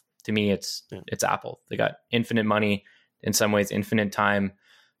off, to me, it's Apple. They got infinite money, in some ways, infinite time.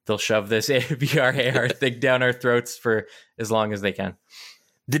 They'll shove this VR AR thing down our throats for as long as they can.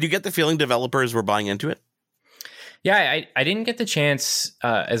 Did you get the feeling developers were buying into it? Yeah, I didn't get the chance,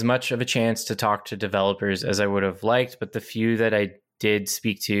 as much of a chance to talk to developers as I would have liked, but the few that I did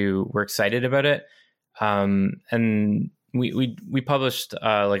speak to were excited about it. And we published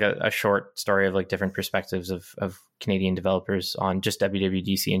like a short story of like different perspectives of Canadian developers on just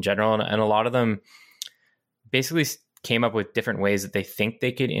WWDC in general, and a lot of them basically came up with different ways that they think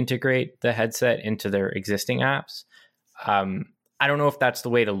they could integrate the headset into their existing apps. I don't know if that's the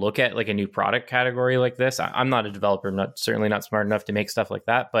way to look at like a new product category like this. I'm not a developer. I'm certainly not smart enough to make stuff like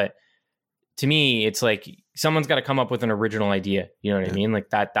that. But to me, it's like someone's got to come up with an original idea. You know what I mean?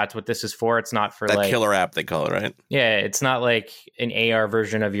 Like that's what this is for. It's not for that like killer app, they call it, right? Yeah, it's not like an AR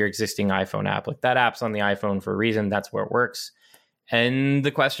version of your existing iPhone app. Like, that app's on the iPhone for a reason. That's where it works. And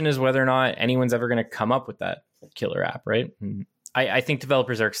the question is whether or not anyone's ever going to come up with that killer app, right? I think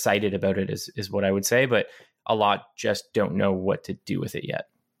developers are excited about it is what I would say, but a lot just don't know what to do with it yet.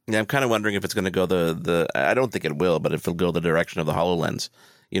 Yeah, I'm kind of wondering if it's going to go the I don't think it will, but if it'll go the direction of the HoloLens,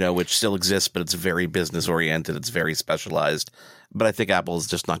 which still exists, but it's very business oriented. It's very specialized. But I think Apple's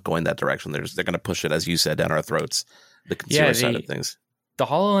just not going that direction. They're going to push it, as you said, down our throats. the consumer side of things. The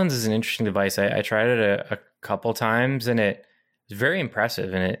HoloLens is an interesting device. I tried it a couple times, and it was very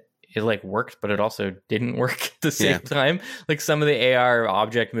impressive, and it like worked, but it also didn't work at the same time. Like some of the AR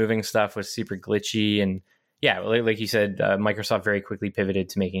object moving stuff was super glitchy, and like you said, Microsoft very quickly pivoted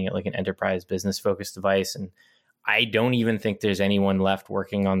to making it like an enterprise business focused device. And I don't even think there's anyone left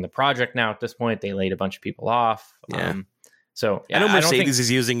working on the project now at this point. They laid a bunch of people off. Yeah. I know Mercedes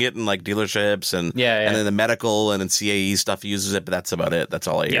is using it in like dealerships and and then the medical and then CAE stuff uses it, but that's about it. That's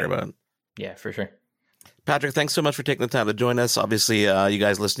all I hear about. Yeah, for sure. Patrick, thanks so much for taking the time to join us. Obviously, you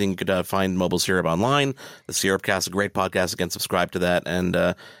guys listening could find Mobile Syrup online. The Syrupcast, a great podcast. Again, subscribe to that and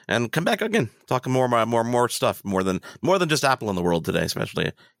come back again. Talking more stuff, more than just Apple in the world today,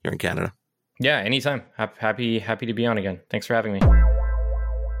 especially here in Canada. Yeah, anytime. Happy to be on again. Thanks for having me.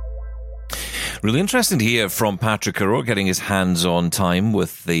 Really interesting to hear from Patrick O'Rourke getting his hands-on time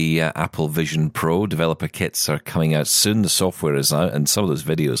with the Apple Vision Pro. Developer kits are coming out soon. The software is out, and some of those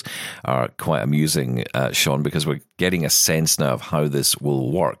videos are quite amusing, Sean, because we're getting a sense now of how this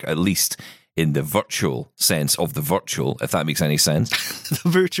will work, at least in the virtual sense of the virtual, if that makes any sense. The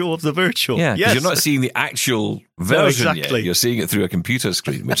virtual of the virtual. Yeah, yes. You're not seeing the actual version exactly. yet. You're seeing it through a computer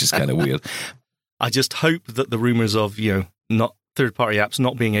screen, which is kind of weird. I just hope that the rumours of, not third-party apps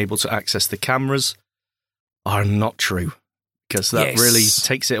not being able to access the cameras are not true, because that really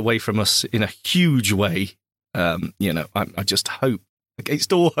takes it away from us in a huge way. I just hope,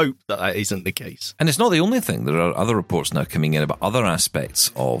 against all hope, that isn't the case. And it's not the only thing. There are other reports now coming in about other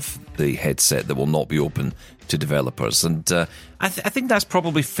aspects of the headset that will not be open to developers. And I think that's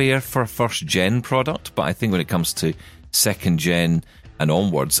probably fair for a first-gen product, but I think when it comes to second-gen and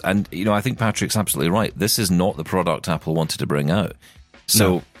onwards, and I think Patrick's absolutely right. This is not the product Apple wanted to bring out.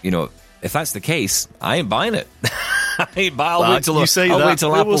 So, if that's the case, I ain't buying it. I'll wait till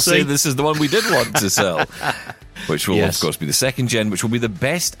Apple say this is the one we did want to sell, which will, of course, be the second gen, which will be the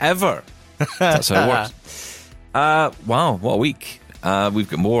best ever. That's how it works. Wow, what a week. We've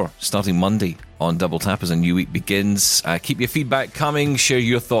got more starting Monday on Double Tap as a new week begins. Keep your feedback coming. Share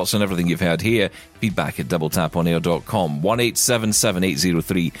your thoughts on everything you've heard here. Feedback at doubletaponair.com.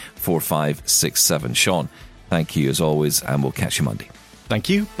 1-877-803-4567. Sean, thank you as always, and we'll catch you Monday. Thank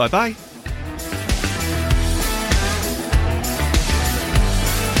you. Bye-bye.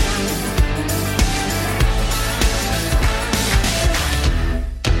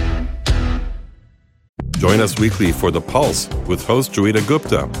 Join us weekly for The Pulse with host Joeita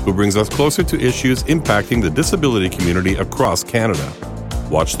Gupta, who brings us closer to issues impacting the disability community across Canada.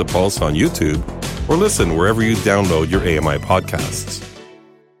 Watch The Pulse on YouTube or listen wherever you download your AMI podcasts.